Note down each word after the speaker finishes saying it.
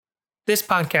This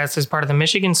podcast is part of the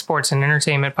Michigan Sports and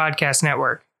Entertainment Podcast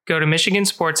Network. Go to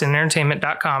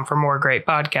michigansportsandentertainment.com for more great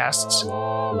podcasts.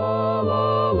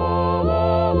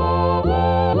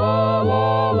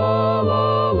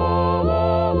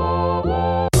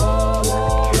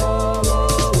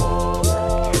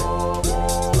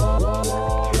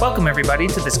 Welcome, everybody,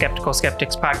 to the Skeptical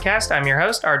Skeptics podcast. I'm your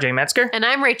host, RJ Metzger. And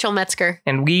I'm Rachel Metzger.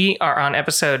 And we are on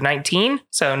episode 19.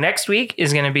 So next week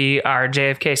is going to be our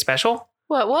JFK special.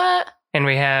 What? And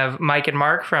we have Mike and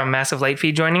Mark from Massive Late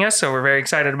Fee joining us. So we're very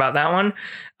excited about that one.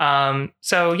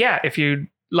 So yeah, if you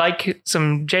like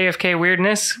some JFK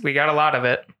weirdness, we got a lot of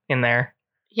it in there.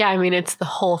 Yeah, I mean, it's the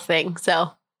whole thing. So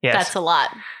Yes. That's a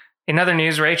lot. In other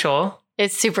news, Rachel.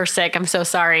 It's super sick. I'm so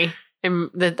sorry.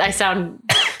 I sound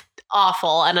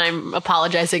awful, and I'm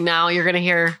apologizing now. You're going to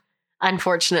hear,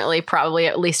 unfortunately, probably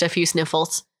at least a few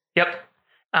sniffles. Yep.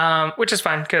 Which is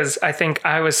fine because I think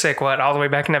I was sick, all the way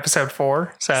back in episode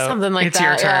 4. So something like it's that.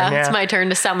 your turn. Yeah. It's my turn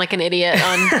to sound like an idiot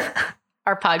on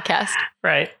our podcast.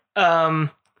 Right.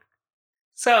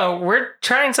 So we're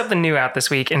trying something new out this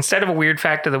week. Instead of a weird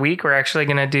fact of the week, we're actually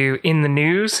going to do in the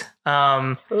news.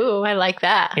 Ooh, I like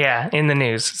that. Yeah, in the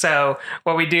news. So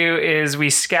what we do is we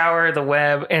scour the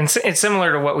web, and it's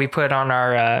similar to what we put on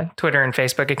our Twitter and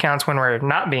Facebook accounts when we're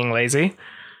not being lazy,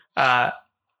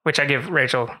 which I give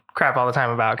Rachel crap all the time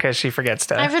about because she forgets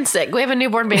to. I've been sick. We have a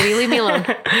newborn baby. Leave me alone.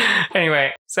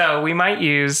 Anyway, so we might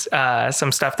use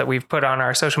some stuff that we've put on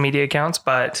our social media accounts,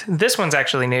 but this one's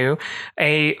actually new.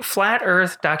 A flat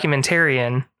Earth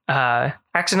documentarian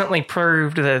accidentally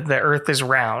proved that the Earth is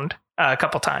round a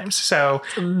couple times. So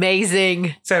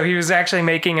amazing. So he was actually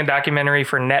making a documentary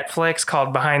for Netflix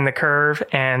called Behind the Curve,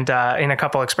 and in a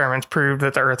couple experiments proved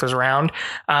that the Earth was round.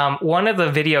 One of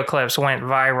the video clips went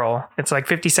viral. It's like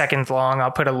 50 seconds long. I'll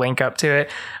put a link up to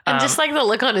it. And just like the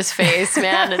look on his face,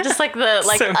 man. And just like the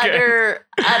So utter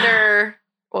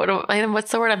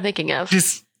what's the word I'm thinking of?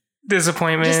 Just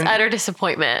disappointment. Just utter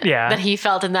disappointment. Yeah. That he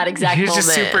felt in that exact moment. He was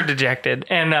just super dejected.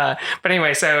 And but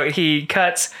anyway, so he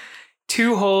cuts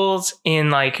 2 holes in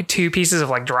like 2 pieces of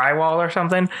like drywall or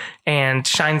something and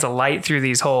shines a light through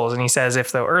these holes. And he says,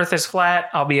 if the Earth is flat,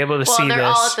 I'll be able to see this. They're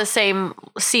all at the same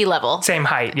sea level. Same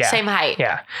height. Yeah. Same height.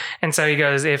 Yeah. And so he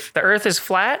goes, if the Earth is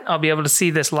flat, I'll be able to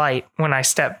see this light when I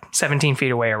step 17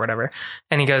 feet away or whatever.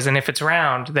 And he goes, and if it's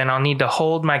round, then I'll need to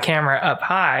hold my camera up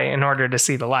high in order to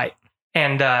see the light.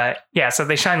 And so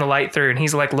they shine the light through, and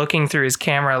he's like looking through his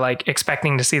camera, like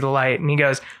expecting to see the light. And he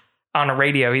goes, on a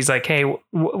radio, he's like, hey,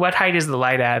 what height is the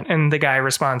light at? And the guy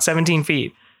responds, 17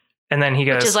 feet. And then he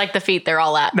goes, which is like the feet they're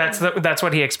all at. That's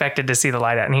what he expected to see the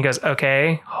light at. And he goes,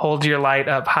 okay, hold your light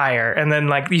up higher. And then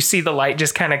like you see the light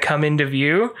just kind of come into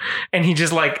view, and he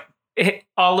just like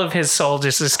all of his soul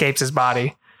just escapes his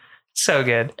body. So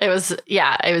good. It was.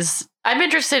 I'm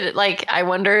interested. Like, I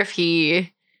wonder if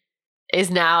he is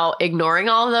now ignoring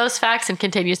all of those facts and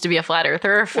continues to be a flat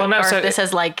earther, if this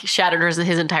has like shattered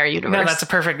his entire universe. No, that's a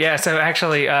perfect. Yeah. So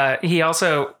actually, he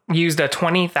also used a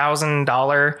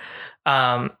 $20,000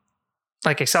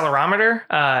 like accelerometer,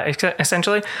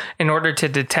 essentially, in order to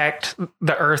detect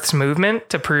the Earth's movement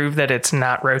to prove that it's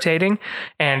not rotating,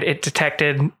 and it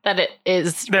detected that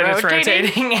it's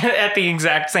rotating at the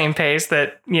exact same pace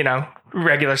that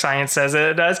regular science says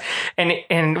it does.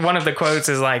 And one of the quotes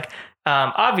is like,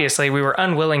 obviously we were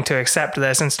unwilling to accept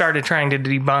this and started trying to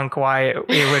debunk why it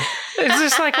would. It's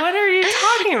just like, what are you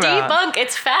talking about? Debunk,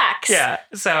 it's facts. Yeah,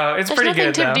 so it's There's pretty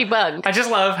good nothing to debunk. I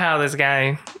just love how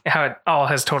it all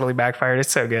has totally backfired.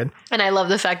 It's so good. And I love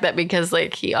the fact that because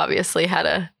like he obviously had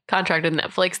a contract with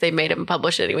Netflix, they made him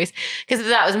publish it anyways. Because if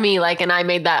that was me, like, and I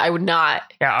made that, I would not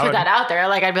put that out there.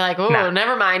 Like, I'd be like, oh,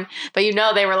 never mind. But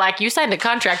they were like, you signed a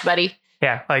contract, buddy.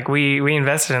 Yeah, like we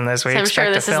invested in this. I'm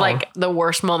sure this is like the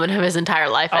worst moment of his entire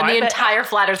life. And the entire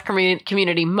Flat Earth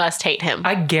community must hate him.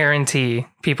 I guarantee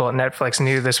people at Netflix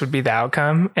knew this would be the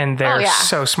outcome, and they're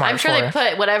so smart. I'm sure they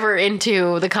put whatever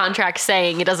into the contract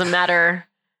saying it doesn't matter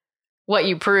what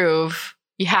you prove,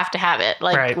 you have to have it.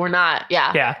 Like, we're not,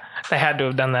 Yeah, they had to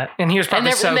have done that. And he was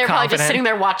probably so confident. They're probably just sitting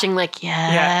there watching like,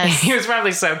 yes. Yeah, he was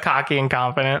probably so cocky and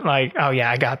confident. Like, oh yeah,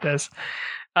 I got this.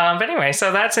 But anyway,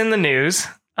 so that's in the news.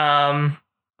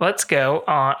 Let's go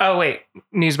on. Oh wait,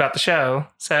 news about the show.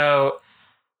 So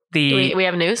we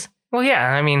have news? Well,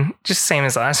 yeah. I mean, just same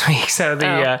as last week. So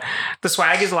the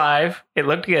swag is live. It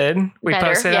looked good. We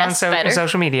posted it on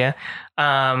social media.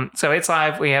 So it's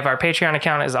live. We have our Patreon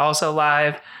account is also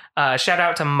live. Shout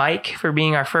out to Mike for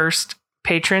being our first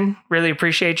patron. Really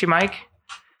appreciate you, Mike.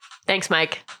 Thanks,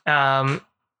 Mike.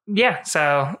 Yeah.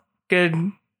 So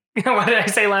good What did I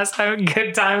say last time?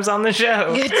 Good times on the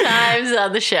show. Good times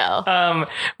on the show.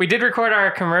 We did record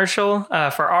our commercial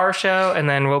for our show, and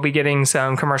then we'll be getting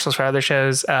some commercials for other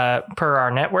shows per our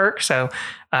network. So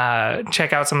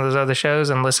check out some of those other shows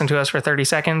and listen to us for 30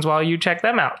 seconds while you check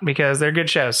them out, because they're good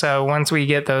shows. So once we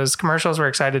get those commercials, we're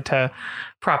excited to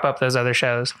prop up those other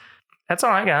shows. That's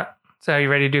all I got. So you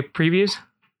ready to do previews?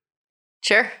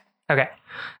 Sure. Okay.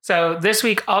 So this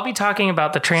week I'll be talking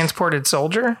about the transported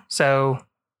soldier. So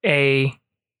you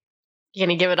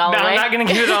gonna give it all away? No, I'm not gonna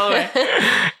give it all away.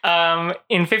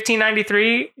 In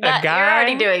 1593, a guy. You're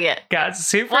already doing it. Got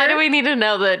super. Why do we need to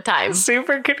know the time?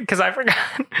 Because I forgot.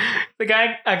 A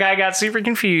guy got super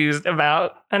confused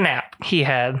about a nap he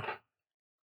had.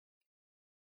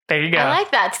 There you go. I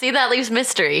like that. See, that leaves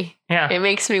mystery. Yeah. It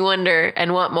makes me wonder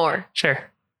and want more. Sure.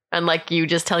 Unlike you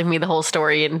just telling me the whole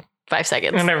story in 5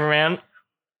 seconds. Whatever, man.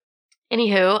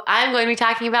 Anywho, I'm going to be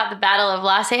talking about the Battle of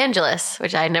Los Angeles,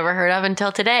 which I had never heard of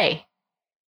until today.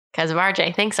 Because of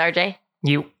RJ. Thanks, RJ.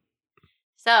 You.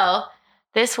 So,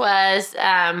 this was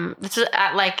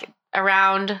at like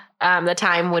around the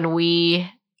time when we,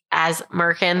 as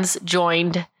Americans,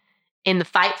 joined in the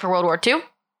fight for World War II.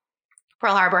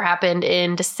 Pearl Harbor happened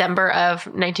in December of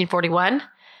 1941.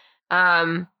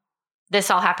 This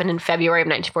all happened in February of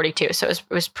 1942. So it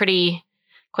was pretty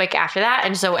quick after that.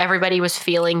 And so everybody was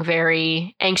feeling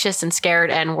very anxious and scared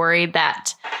and worried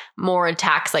that more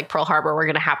attacks like Pearl Harbor were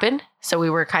going to happen. So we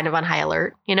were kind of on high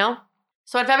alert, you know?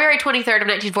 So on February 23rd of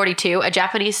 1942, a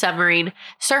Japanese submarine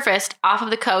surfaced off of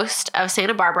the coast of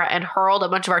Santa Barbara and hurled a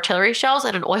bunch of artillery shells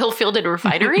at an oil field and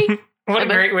refinery. What a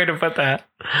great way to put that.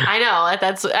 I know.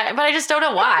 But I just don't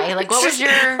know why. Like, what was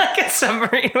your... Like a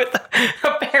submarine with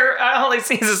a pair... All I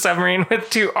see is a submarine with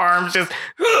two arms just...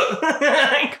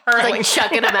 like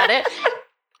chucking them at it.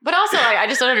 But also, I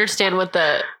just don't understand what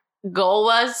the goal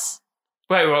was.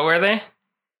 Wait, what were they?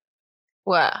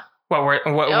 What?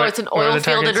 It's an oil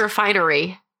field and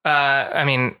refinery. I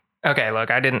mean, okay, look,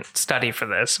 I didn't study for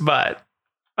this, but...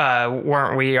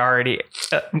 weren't we already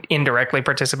indirectly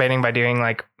participating by doing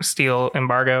like steel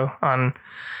embargo on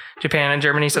Japan and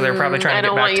Germany? So they're probably trying to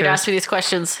get back to us. I don't want you to ask me these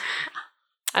questions.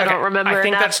 I don't remember I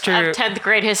think enough that's true. Of 10th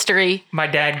grade history. My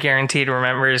dad guaranteed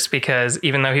remembers, because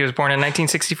even though he was born in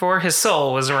 1964, his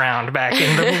soul was around back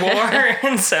in the war.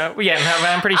 And so, yeah,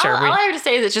 I'm pretty sure. All I have to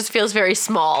say is it just feels very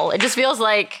small. It just feels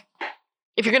like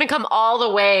if you're going to come all the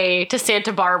way to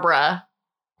Santa Barbara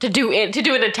to do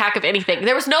an attack of anything.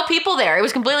 There was no people there. It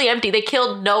was completely empty. They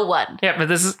killed no one. Yeah, but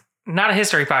this is not a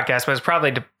history podcast, but it's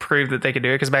probably to prove that they could do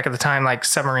it, because back at the time, like,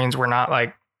 submarines were not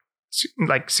like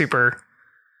super.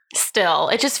 Still,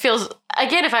 it just feels,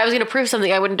 again, if I was going to prove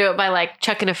something, I wouldn't do it by like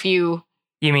chucking a few.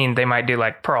 You mean they might do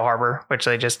like Pearl Harbor, which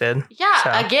they just did? Yeah,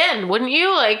 so. Again, wouldn't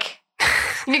you? Like,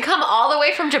 you come all the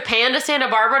way from Japan to Santa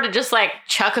Barbara to just like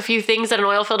chuck a few things at an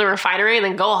oil field and refinery and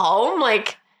then go home?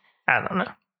 Like, I don't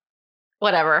know.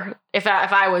 Whatever. If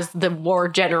I was the war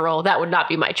general, that would not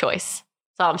be my choice.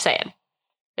 That's all I'm saying.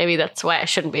 Maybe that's why I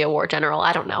shouldn't be a war general.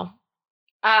 I don't know.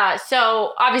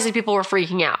 So obviously people were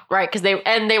freaking out, right? Because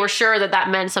they were sure that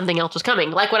meant something else was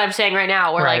coming. Like what I'm saying right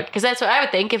now, where like, because that's what I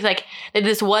would think. If like they did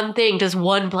this one thing to this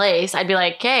one place, I'd be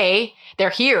like, okay,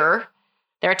 they're here,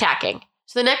 they're attacking.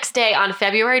 So the next day, on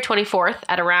February 24th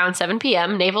at around 7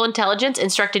 p.m., Naval Intelligence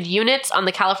instructed units on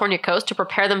the California coast to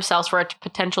prepare themselves for a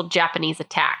potential Japanese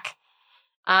attack.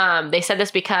 They said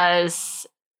this because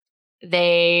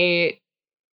they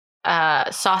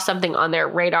saw something on their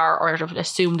radar, or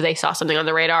assumed they saw something on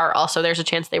the radar. Also, there's a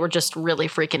chance they were just really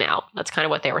freaking out. That's kind of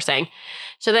what they were saying.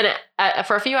 So then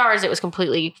for a few hours, it was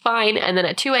completely fine. And then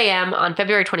at 2 a.m. on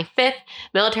February 25th,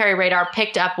 military radar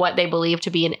picked up what they believed to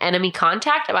be an enemy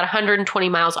contact about 120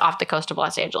 miles off the coast of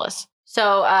Los Angeles.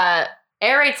 So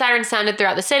air raid sirens sounded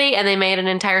throughout the city, and they made an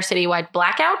entire citywide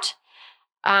blackout.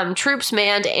 Troops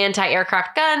manned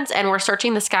anti-aircraft guns and were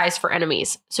searching the skies for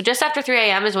enemies. So just after 3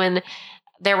 a.m. is when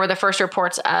there were the first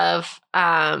reports of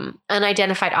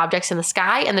unidentified objects in the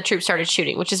sky, and the troops started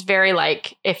shooting, which is very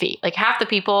like iffy. Like half the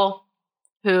people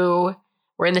who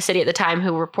were in the city at the time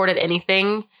who reported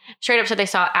anything straight up said they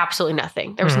saw absolutely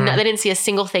nothing. There was they didn't see a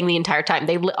single thing the entire time.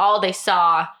 All they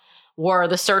saw were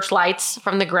the searchlights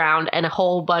from the ground and a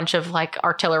whole bunch of like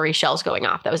artillery shells going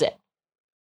off. That was it.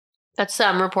 That's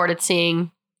some reported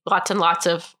seeing lots and lots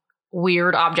of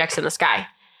weird objects in the sky.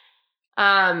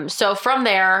 So from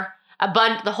there,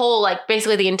 the whole, like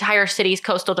basically the entire city's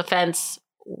coastal defense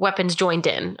weapons joined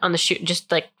in on the shoot,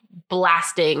 just like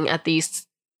blasting at these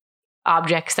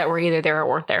objects that were either there or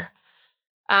weren't there.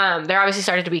 There obviously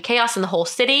started to be chaos in the whole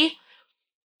city,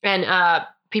 and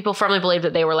people firmly believed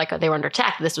that they were under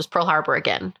attack. This was Pearl Harbor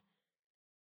again.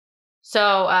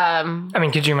 So, I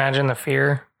mean, could you imagine the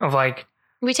fear of like...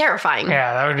 It'd be terrifying.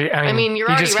 Yeah, that would be... I mean you're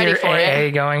already ready for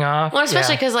it. Going off. Well,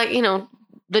 especially because like,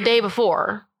 the day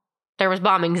before, there was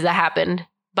bombings that happened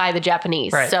by the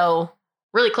Japanese. Right. So,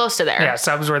 really close to there. Yeah,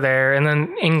 subs were there. And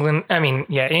then England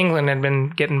had been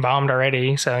getting bombed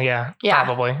already. So, yeah,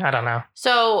 probably. I don't know.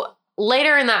 So,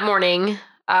 later in that morning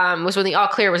was when the all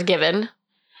clear was given.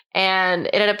 And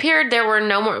it had appeared there were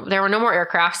no more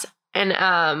aircrafts.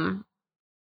 And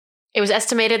it was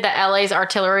estimated that LA's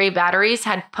artillery batteries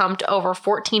had pumped over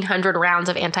 1,400 rounds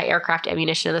of anti-aircraft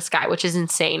ammunition in the sky, which is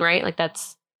insane, right? Like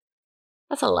that's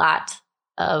a lot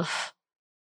of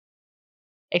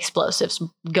explosives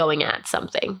going at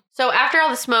something. So after all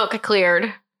the smoke had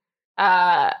cleared,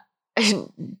 did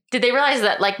they realize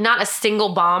that like not a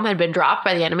single bomb had been dropped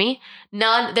by the enemy?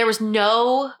 There was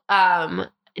no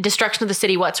destruction of the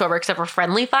city whatsoever except for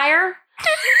friendly fire.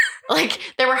 Like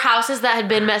there were houses that had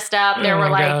been messed up. There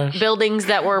were buildings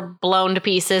that were blown to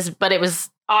pieces, but it was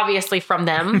obviously from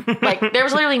them. Like there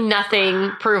was literally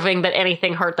nothing proving that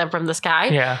anything hurt them from the sky.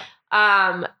 Yeah.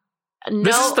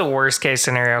 This is the worst case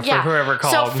scenario for whoever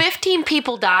called. So 15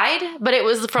 people died, but it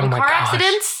was from car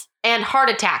accidents and heart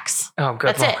attacks. Oh,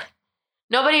 good. That's it.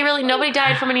 Nobody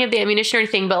died from any of the ammunition or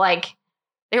anything, but like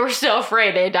they were so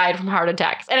afraid they died from heart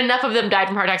attacks. And enough of them died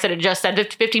from heart attacks that it just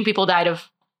said 15 people died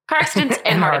of car accidents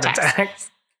and heart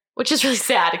attacks. Which is really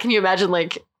sad. Can you imagine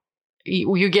like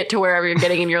you get to wherever you're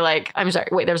getting and you're like, I'm sorry,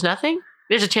 wait, there's nothing?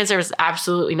 There's a chance there was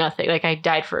absolutely nothing. Like I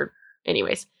died for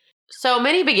anyways. So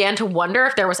many began to wonder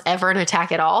if there was ever an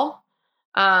attack at all,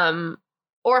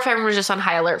 or if everyone was just on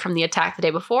high alert from the attack the day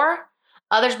before.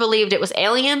 Others believed it was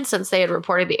aliens since they had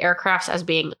reported the aircrafts as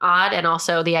being odd, and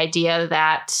also the idea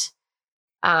that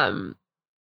there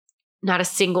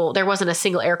wasn't a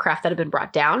single aircraft that had been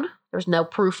brought down. There was no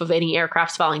proof of any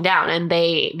aircrafts falling down, and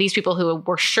these people who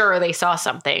were sure they saw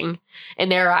something, in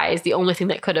their eyes, the only thing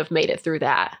that could have made it through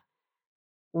that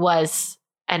was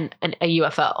a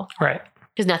UFO, right?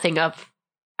 Because nothing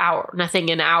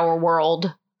in our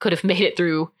world could have made it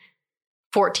through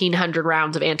 1,400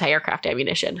 rounds of anti-aircraft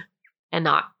ammunition and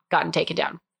not gotten taken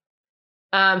down.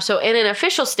 So in an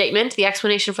official statement, the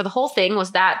explanation for the whole thing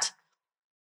was that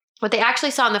what they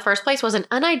actually saw in the first place was an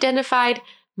unidentified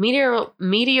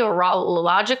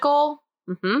meteorological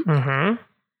balloon.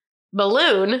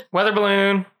 Weather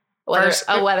balloon.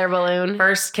 A weather balloon.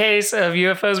 First case of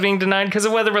UFOs being denied because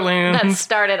of weather balloons. That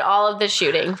started all of the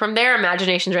shooting. From there,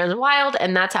 imaginations ran wild,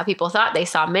 and that's how people thought they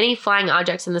saw many flying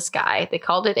objects in the sky. They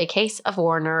called it a case of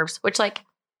war nerves, which like...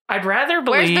 I'd rather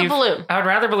believe... Where's the balloon? I would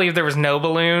rather believe there was no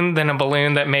balloon than a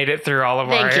balloon that made it through all of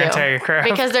our anti-aircraft.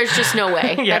 Because there's just no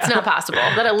way. That's not possible.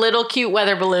 That a little cute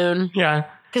weather balloon... Yeah.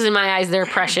 Because in my eyes, they're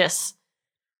precious.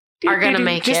 Are going to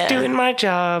make just doing my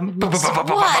job. What is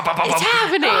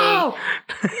happening? Oh.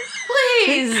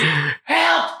 Please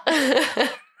help.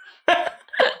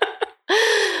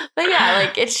 But yeah,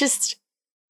 like it's just,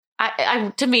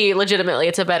 to me, legitimately,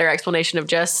 it's a better explanation of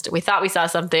just, we thought we saw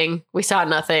something. We saw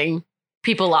nothing.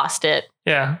 People lost it.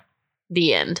 Yeah.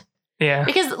 The end. Yeah.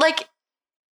 Because like,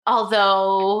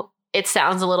 although it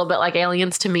sounds a little bit like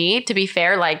aliens to me, to be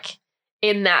fair, like,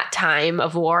 in that time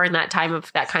of war and that time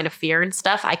of that kind of fear and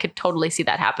stuff, I could totally see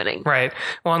that happening. Right.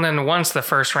 Well, and then once the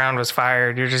first round was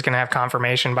fired, you're just going to have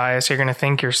confirmation bias. You're going to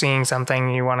think you're seeing something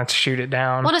and you want to shoot it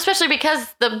down. Well, especially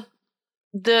because the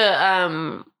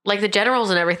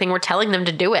generals and everything were telling them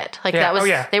to do it. Like that was,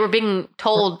 they were being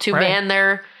told to man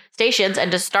their stations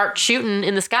and to start shooting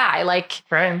in the sky. Like,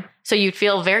 right. So you'd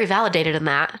feel very validated in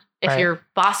that if your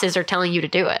bosses are telling you to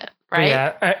do it. Right.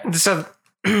 Yeah. So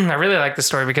I really like the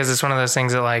story because it's one of those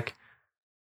things that like,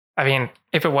 I mean,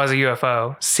 if it was a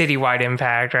UFO, citywide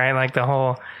impact, right? Like the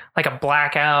whole, like a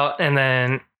blackout and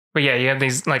then, but yeah, you have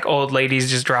these like old ladies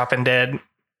just dropping dead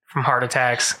from heart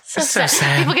attacks. So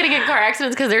sad. People getting in car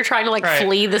accidents because they're trying to like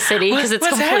flee the city because it's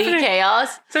complete chaos.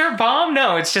 Is there a bomb?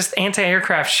 No, it's just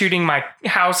anti-aircraft shooting my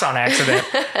house on accident.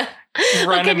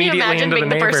 Run can you imagine being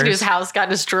the person whose house got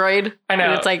destroyed? I know.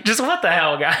 And it's like, just what the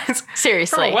hell, guys?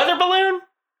 Seriously. From a weather balloon?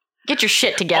 Get your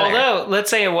shit together. Although,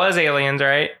 let's say it was aliens,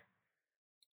 right?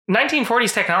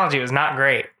 1940s technology was not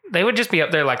great. They would just be up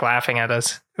there like laughing at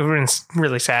us. It would have been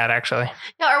really sad, actually.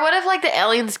 Yeah, or what if like the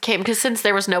aliens came, because since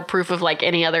there was no proof of like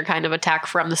any other kind of attack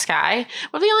from the sky,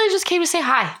 what if the aliens just came to say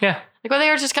hi? Yeah. Like, well, they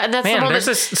were just, that's Man, there's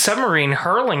this submarine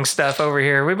hurling stuff over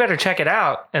here. We better check it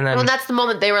out. And then, well, that's the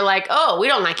moment they were like, oh, we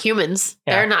don't like humans.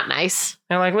 Yeah. They're not nice.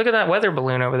 They're like, look at that weather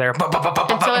balloon over there.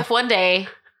 And so if one day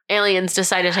aliens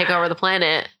decide to take over the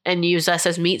planet and use us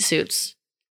as meat suits,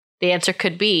 the answer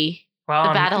could be Well,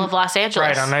 the Battle of Los Angeles.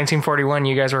 Right, on 1941,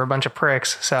 you guys were a bunch of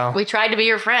pricks, so... We tried to be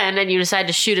your friend, and you decided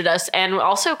to shoot at us, and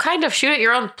also kind of shoot at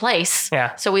your own place.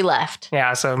 Yeah. So we left.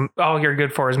 Yeah, so all you're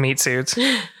good for is meat suits.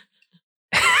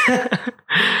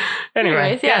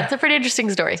 Anyways, yeah, it's a pretty interesting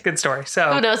story. It's a good story.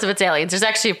 So who knows if it's aliens? There's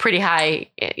actually a pretty high,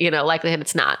 likelihood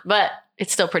it's not, but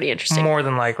it's still pretty interesting. More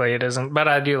than likely it isn't, but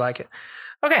I do like it.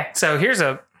 Okay, so here's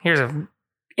a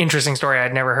interesting story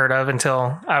I'd never heard of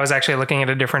until I was actually looking at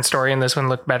a different story, and this one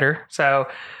looked better. So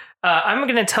I'm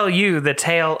going to tell you the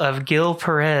tale of Gil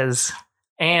Perez.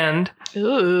 And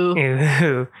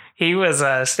he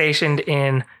was stationed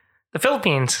in the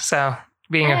Philippines. So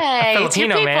being a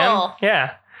Filipino man.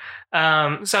 Yeah.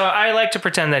 So I like to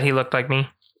pretend that he looked like me.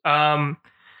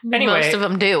 Anyway, most of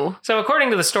them do. So according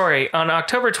to the story, on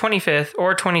October 25th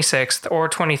or 26th or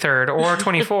 23rd or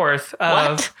 24th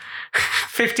of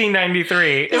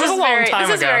 1593, it was a long time ago.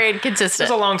 This is very inconsistent.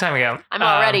 It was a long time ago. I'm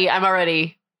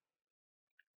already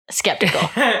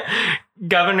skeptical.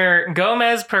 Governor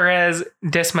Gomez Perez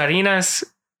Desmarinas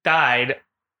died.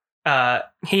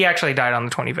 He actually died on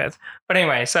the 25th. But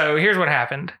anyway, so here's what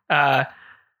happened.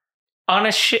 On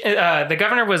a the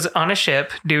governor was on a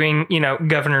ship doing,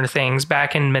 governor things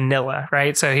back in Manila,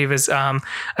 right? So he was a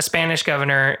Spanish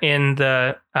governor in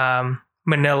the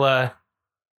Manila,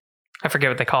 I forget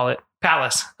what they call it,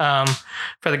 palace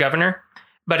for the governor.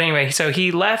 But anyway, so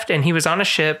he left and he was on a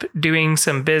ship doing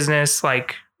some business,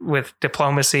 like with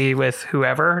diplomacy with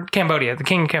whoever, Cambodia, the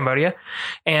king of Cambodia.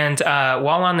 And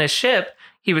while on this ship,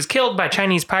 he was killed by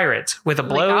Chinese pirates with a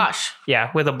blow. Oh my gosh.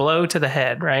 Yeah, with a blow to the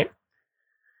head, right?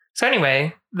 So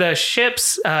anyway, the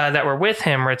ships that were with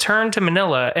him returned to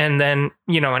Manila and then,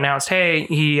 announced, hey,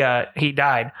 he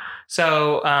died.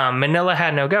 So Manila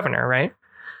had no governor, right?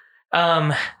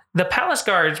 The palace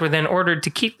guards were then ordered to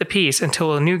keep the peace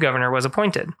until a new governor was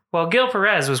appointed. Well, Gil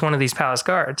Perez was one of these palace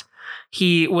guards.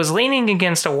 He was leaning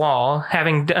against a wall,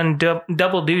 having done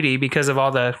double duty because of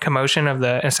all the commotion of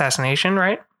the assassination,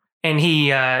 right? And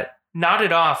he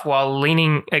nodded off while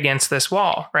leaning against this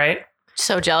wall, right?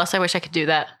 So jealous. I wish I could do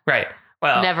that. Right.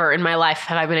 Well, never in my life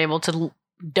have I been able to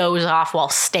doze off while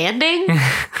standing.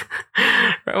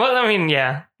 Well, I mean,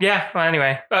 yeah. Well,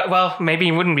 anyway, well, maybe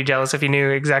you wouldn't be jealous if you knew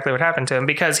exactly what happened to him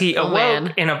because he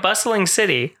awoke in a bustling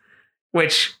city,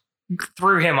 which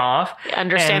threw him off.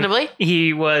 Understandably.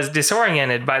 He was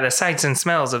disoriented by the sights and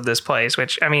smells of this place,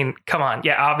 which, I mean, come on.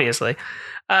 Yeah, obviously.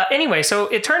 Anyway, so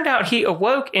it turned out he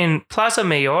awoke in Plaza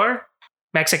Mayor,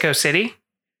 Mexico City,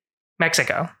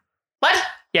 Mexico. What?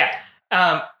 Yeah.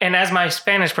 And as my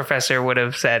Spanish professor would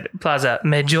have said, Plaza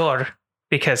Mayor,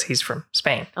 because he's from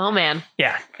Spain. Oh, man.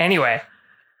 Yeah. Anyway.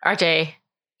 RJ.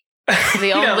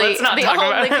 The only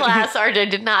class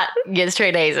RJ did not get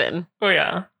straight A's in. Oh,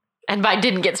 yeah. And by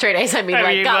didn't get straight A's, I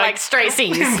mean got straight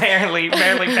C's. barely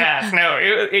passed. No,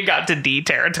 it got to D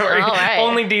territory. All right.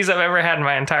 Only D's I've ever had in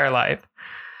my entire life.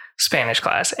 Spanish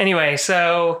class. Anyway,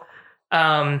 so,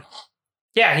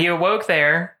 he awoke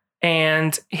there.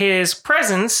 And his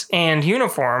presence and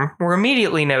uniform were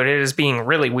immediately noted as being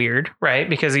really weird, right?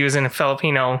 Because he was in a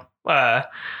Filipino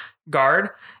guard.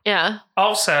 Yeah.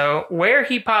 Also, where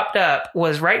he popped up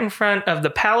was right in front of the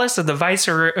palace of the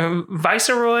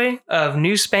Viceroy of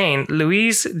New Spain,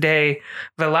 Luis de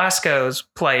Velasco's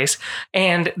place.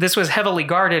 And this was heavily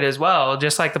guarded as well,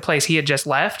 just like the place he had just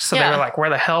left. So they were like,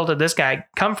 where the hell did this guy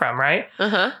come from, right?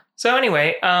 Uh-huh. So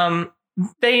anyway,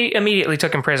 they immediately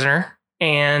took him prisoner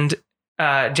and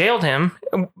jailed him.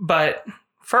 But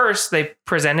first, they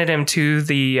presented him to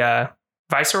the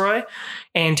Viceroy,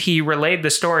 and he relayed the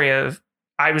story of,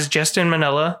 I was just in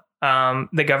Manila,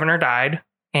 the governor died,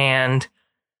 and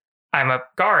I'm a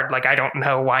guard. Like, I don't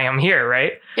know why I'm here,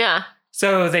 right? Yeah.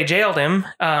 So they jailed him,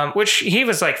 which he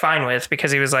was, like, fine with,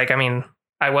 because he was like, I mean,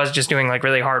 I was just doing, like,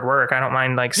 really hard work. I don't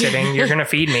mind, like, sitting. You're going to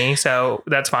feed me, so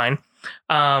that's fine.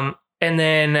 And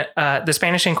then the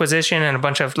Spanish Inquisition and a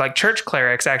bunch of like church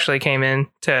clerics actually came in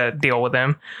to deal with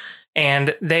him.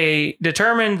 And they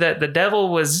determined that the devil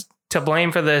was to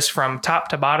blame for this from top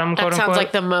to bottom, quote unquote. That sounds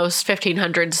like the most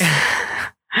 1500s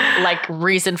like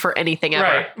reason for anything ever.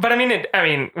 Right. But I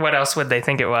mean, what else would they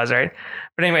think it was, right?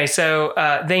 But anyway, so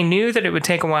they knew that it would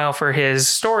take a while for his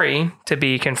story to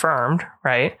be confirmed,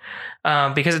 right?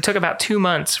 Because it took about 2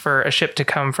 months for a ship to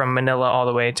come from Manila all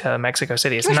the way to Mexico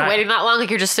City. It's not waiting that long. Like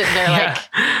you're just sitting there like,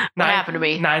 what happened to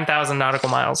me? 9,000 nautical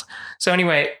miles. So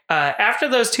anyway, after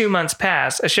those 2 months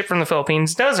pass, a ship from the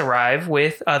Philippines does arrive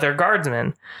with other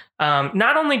guardsmen.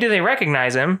 Not only do they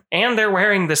recognize him, and they're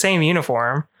wearing the same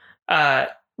uniform,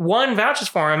 one vouches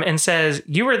for him and says,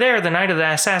 you were there the night of the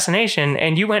assassination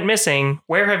and you went missing.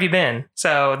 Where have you been?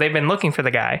 So they've been looking for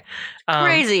the guy.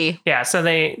 Crazy. Yeah. So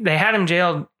they had him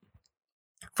jailed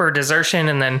for desertion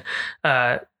and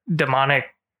then demonic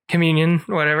communion,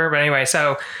 whatever. But anyway,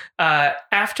 so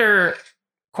after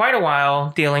quite a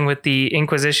while dealing with the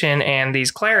Inquisition and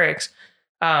these clerics,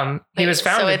 he was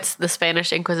founded. So it's the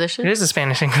Spanish Inquisition? It is the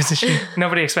Spanish Inquisition.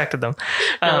 Nobody expected them.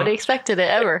 Nobody expected it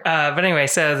ever. But anyway,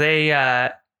 so they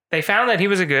found that he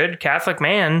was a good Catholic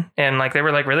man, and like they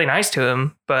were like really nice to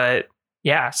him. But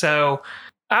yeah, so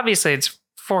obviously it's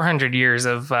 400 years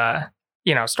of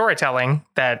storytelling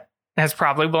that has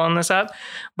probably blown this up.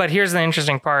 But here's the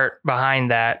interesting part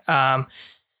behind that.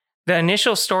 The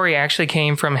initial story actually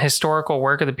came from a historical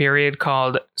work of the period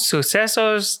called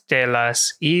Sucesos de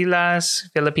las Islas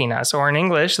Filipinas, or in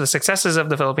English, The Successes of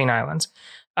the Philippine Islands.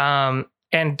 And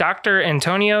Dr.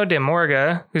 Antonio de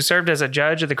Morga, who served as a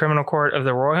judge of the criminal court of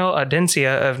the Royal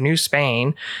Audiencia of New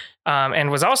Spain,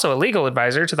 and was also a legal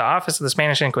advisor to the Office of the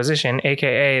Spanish Inquisition,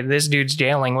 aka this dude's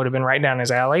jailing would have been right down his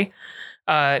alley,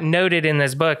 noted in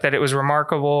this book that it was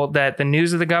remarkable that the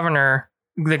news of the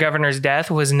governor's death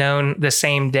was known the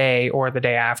same day or the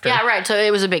day after. Yeah, right. So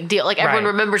it was a big deal. Like everyone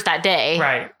remembers that day,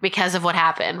 right? Because of what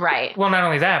happened, right? Well, not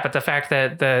only that, but the fact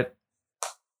that the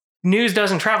news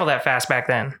doesn't travel that fast back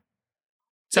then.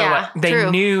 So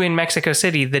they knew in Mexico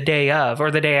City the day of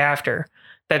or the day after.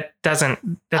 That's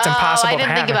impossible to happen. I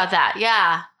didn't think about that.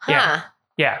 Yeah. Huh.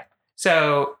 Yeah.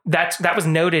 So that was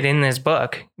noted in this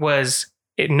book.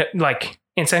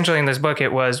 Essentially in this book,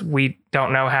 it was, we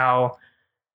don't know how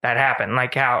that happened,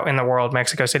 like how in the world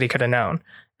Mexico City could have known.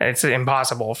 It's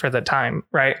impossible for the time,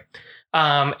 right?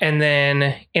 And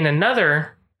then in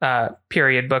another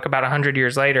period book about 100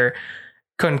 years later,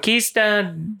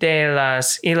 Conquista de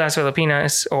las Islas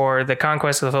Filipinas, or The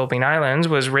Conquest of the Philippine Islands,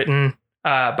 was written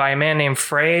by a man named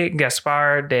Fray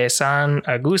Gaspar de San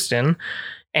Agustin.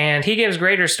 And he gives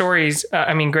greater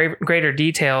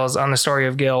details on the story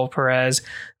of Gil Perez,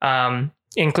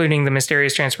 including the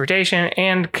mysterious transportation,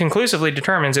 and conclusively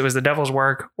determines it was the devil's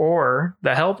work or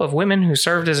the help of women who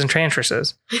served as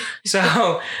enchantresses.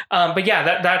 So, but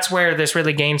yeah, that's where this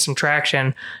really gained some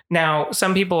traction. Now,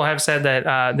 some people have said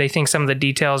that they think some of the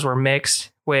details were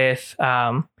mixed with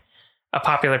a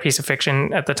popular piece of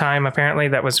fiction at the time, apparently,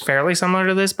 that was fairly similar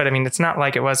to this. But I mean, it's not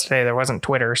like it was today. There wasn't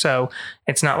Twitter. So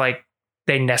it's not like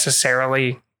they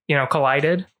necessarily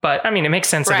collided, but I mean, it makes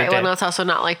sense. Right. That it did. Well, it's also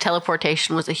not like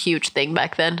teleportation was a huge thing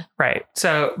back then. Right.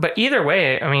 So, but either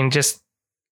way, I mean, just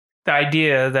the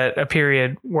idea that a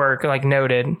period work like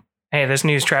noted, hey, this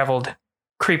news traveled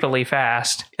creepily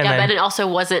fast. And then it also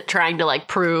wasn't trying to like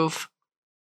prove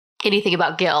anything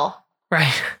about Gil.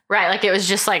 Right. Right. Like it was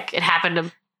just like, it happened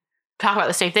to talk about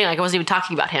the same thing. Like I wasn't even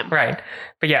talking about him. Right.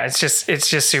 But yeah, it's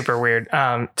just super weird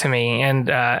to me. And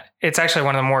it's actually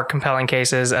one of the more compelling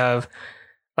cases of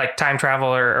like time travel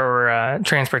or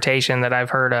transportation that I've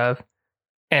heard of,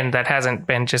 and that hasn't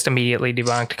been just immediately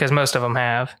debunked, because most of them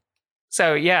have.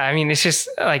 So yeah, I mean, it's just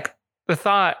like the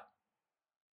thought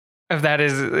of that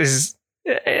is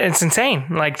it's insane.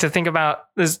 Like to think about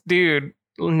this dude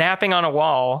napping on a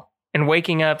wall and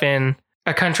waking up in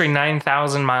a country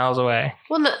 9,000 miles away.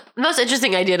 Well, the most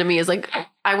interesting idea to me is like,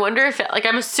 I wonder if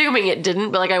I'm assuming it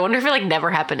didn't, but like, I wonder if it like never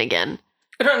happened again.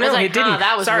 I don't know. It didn't.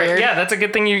 That was weird. Yeah, that's a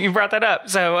good thing you brought that up.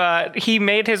 So he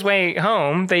made his way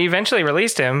home. They eventually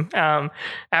released him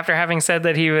after having said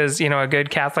that he was, a good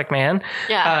Catholic man.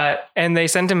 Yeah. And they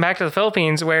sent him back to the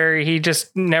Philippines, where he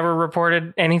just never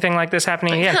reported anything like this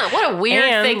happening again. What a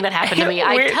weird thing that happened to me.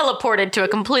 I teleported to a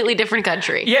completely different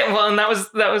country. Yeah. Well, and that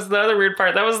was the other weird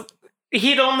part.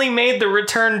 He'd only made the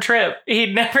return trip.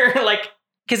 He'd never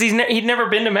because he'd never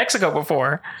been to Mexico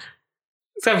before.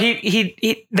 So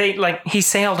he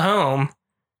sailed home.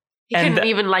 He couldn't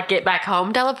even get back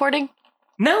home teleporting?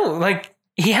 No,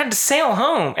 he had to sail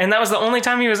home, and that was the only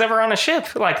time he was ever on a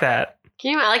ship like that.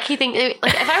 Can you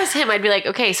if I was him, I'd be like,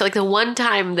 okay, so the one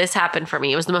time this happened for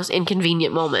me, it was the most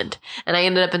inconvenient moment, and I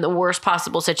ended up in the worst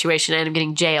possible situation. I ended up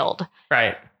getting jailed.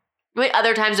 Right. Wait,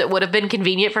 other times it would have been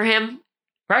convenient for him.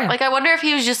 Right. I wonder if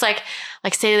he was just like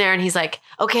standing there and he's like,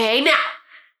 okay, now.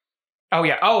 Oh,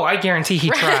 yeah. Oh, I guarantee he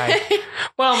tried.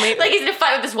 Well, maybe. He's in a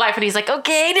fight with his wife and he's like,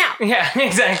 okay, now. Yeah,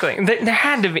 exactly. There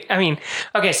had to be. I mean,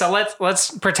 okay, so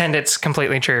let's pretend it's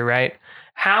completely true, right?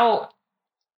 How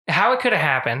it could have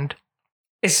happened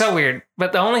is so weird.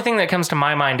 But the only thing that comes to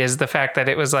my mind is the fact that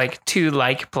it was two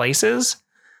places,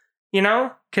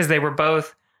 because they were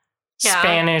both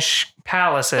Spanish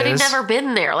palaces. But he'd never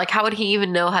been there. How would he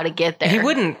even know how to get there? He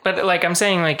wouldn't. But I'm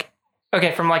saying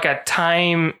okay, from a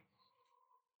time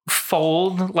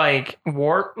fold like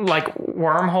warp like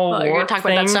wormhole warp you're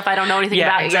talking about that stuff I don't know anything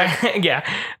about exactly. Yeah,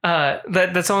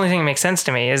 that's the only thing that makes sense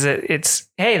to me is it's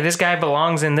hey, this guy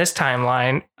belongs in this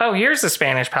timeline. Oh, here's the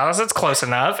Spanish palace, that's close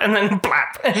enough, and then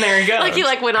blap, and there you go. Like he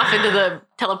like went off into the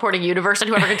teleporting universe, and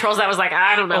whoever controls that was like,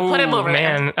 I don't know, put him over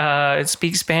there. It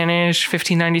speaks Spanish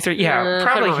 1593. Yeah,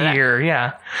 probably here.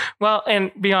 Yeah, well,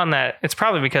 and beyond that, it's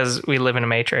probably because we live in a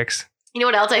matrix. You know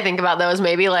what else I think about though is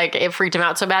maybe like it freaked him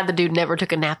out so bad the dude never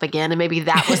took a nap again, and maybe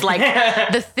that was like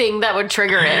the thing that would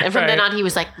trigger it. And from then on, he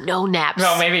was like, no naps.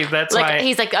 No, maybe that's like, why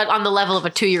he's like on the level of a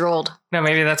 2-year-old. No,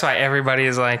 maybe that's why everybody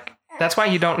is like, that's why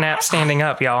you don't nap standing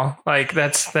up, y'all. Like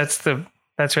that's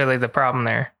really the problem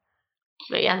there.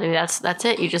 But yeah, maybe that's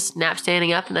it. You just nap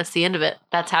standing up, and that's the end of it.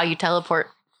 That's how you teleport.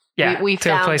 Yeah, we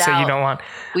to a place that you don't want.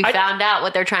 We found out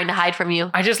what they're trying to hide from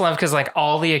you. I just love because like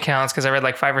all the accounts, because I read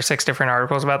like 5 or 6 different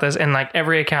articles about this, and like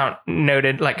every account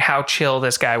noted like how chill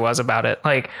this guy was about it.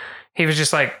 Like he was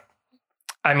just like,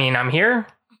 I mean, I'm here.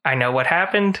 I know what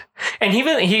happened, and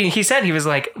he said he was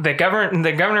like the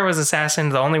governor was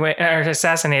assassinated.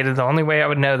 The only way I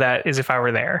would know that is if I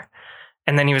were there.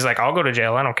 And then he was like, I'll go to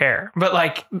jail. I don't care. But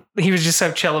like, he was just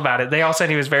so chill about it. They all said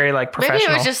he was very like professional.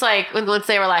 Maybe it was just like, once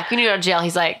they were like, you need to go to jail.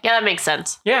 He's like, yeah, that makes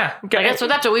sense. Yeah. Like, that's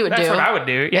what we would do. That's what I would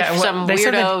do. Yeah. If some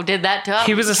weirdo did that to us,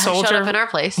 he was a soldier. Showed up in our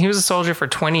place. He was a soldier for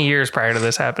 20 years prior to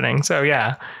this happening. So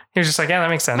yeah, he was just like, yeah, that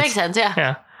makes sense. Makes sense. Yeah.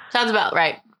 Yeah. Sounds about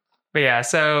right. But yeah,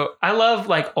 so I love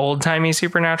like old timey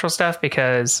supernatural stuff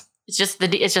because it's just the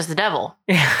devil.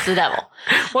 Yeah. It's the devil.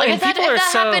 Well, like if that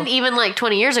happened even like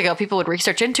 20 years ago, people would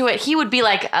research into it. He would be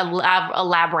like a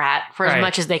lab rat for as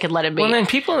much as they could let him be. Well, then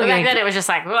people back then it was just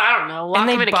like, well, I don't know, lock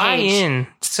him in a cage. And they buy in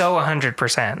so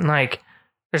 100%. Like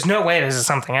there's no way this is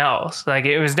something else. Like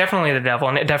it was definitely the devil,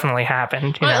 and it definitely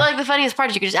happened. You know? Like the funniest part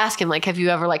is you could just ask him, like, have you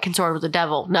ever like consorted with the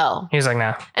devil? No. He was like,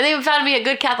 no. And they found me a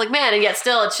good Catholic man, and yet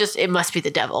still it's just, it must be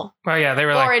the devil. Well, yeah, they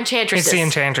were like, enchantresses. It's the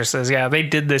enchantresses. Yeah, they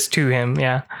did this to him.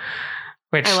 Yeah,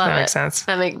 which that makes sense.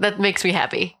 That makes me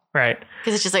happy. Right.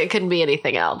 Because it's just like, it couldn't be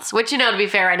anything else. Which, to be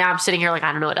fair, right now I'm sitting here like,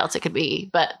 I don't know what else it could be,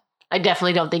 but I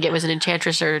definitely don't think it was an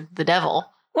enchantress or the devil.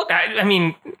 Well, I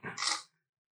mean,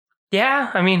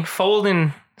 yeah, I mean, fold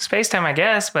in space-time, I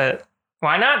guess, but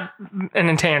why not an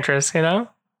enchantress, Who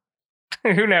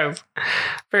knows?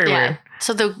 Very weird.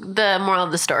 So the moral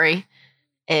of the story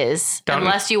is,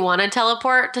 unless you want to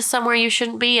teleport to somewhere you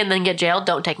shouldn't be and then get jailed,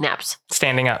 don't take naps.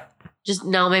 Standing up.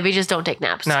 Maybe just don't take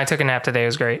naps. No, I took a nap today. It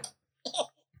was great.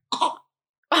 Oh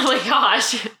my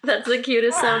gosh. That's the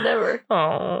cutest sound ever.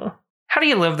 Oh. How do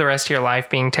you live the rest of your life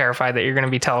being terrified that you're going to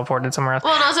be teleported somewhere else?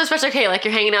 Well, and also especially, okay, like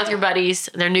you're hanging out with your buddies,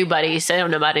 and they're new buddies, I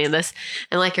don't know about any of this,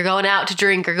 and like you're going out to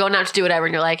drink or going out to do whatever,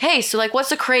 and you're like, hey, so like what's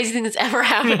the crazy thing that's ever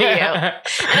happened to you? And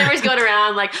everybody's going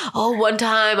around like, oh, one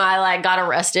time I like got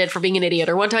arrested for being an idiot,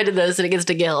 or one time I did this, and it gets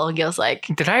to Gil, and Gil's like,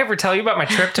 did I ever tell you about my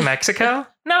trip to Mexico?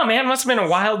 No, man, must have been a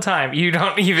wild time. You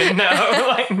don't even know.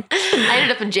 I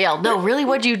ended up in jail. No, really?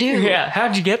 What'd you do? Yeah,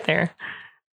 how'd you get there?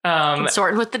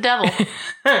 Consorting with the devil.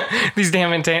 These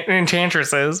damn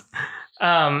enchantresses.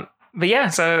 But yeah,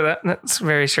 so that's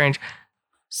very strange.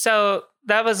 So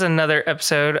that was another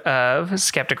episode of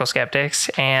Skeptical Skeptics,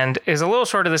 and is a little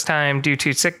shorter this time due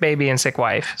to sick baby and sick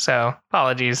wife. So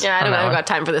apologies. Yeah, I don't know. I've got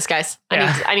time for this, guys.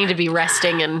 I need to be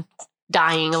resting and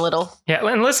dying a little. Yeah,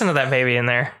 and listen to that baby in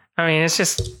there. I mean, it's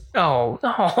just head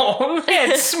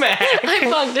smack. I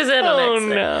bugged his head on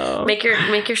accident. No. Make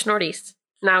your snorties.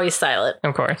 Now he's silent.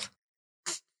 Of course.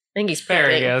 I think he's pooping.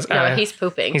 There he goes. No, he's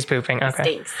pooping. He's pooping. Okay.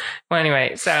 Stinks. Well,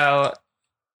 anyway, so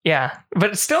yeah,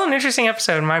 but it's still an interesting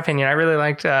episode in my opinion. I really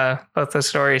liked both those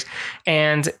stories.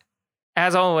 And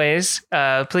as always,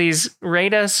 please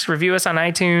rate us, review us on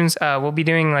iTunes. We'll be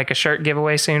doing like a shirt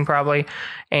giveaway soon, probably.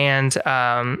 And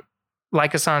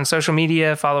like us on social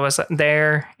media, follow us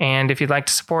there. And if you'd like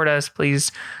to support us,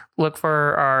 please look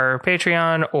for our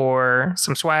Patreon or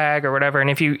some swag or whatever. And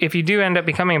if you do end up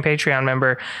becoming a Patreon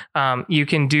member, you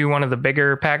can do one of the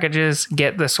bigger packages,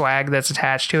 get the swag that's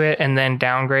attached to it, and then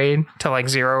downgrade to like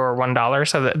 $0 or $1.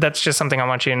 So that's just something I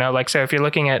want you to know. Like, so if you're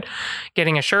looking at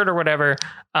getting a shirt or whatever,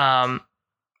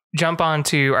 jump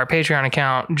onto our Patreon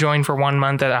account, join for 1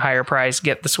 month at a higher price,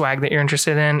 get the swag that you're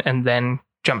interested in, and then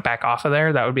jump back off of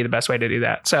there. That would be the best way to do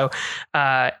that. So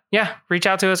yeah, reach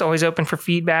out to us. Always open for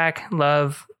feedback.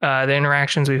 Love the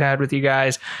interactions we've had with you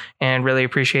guys, and really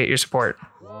appreciate your support.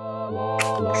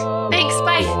 Thanks.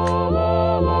 Bye.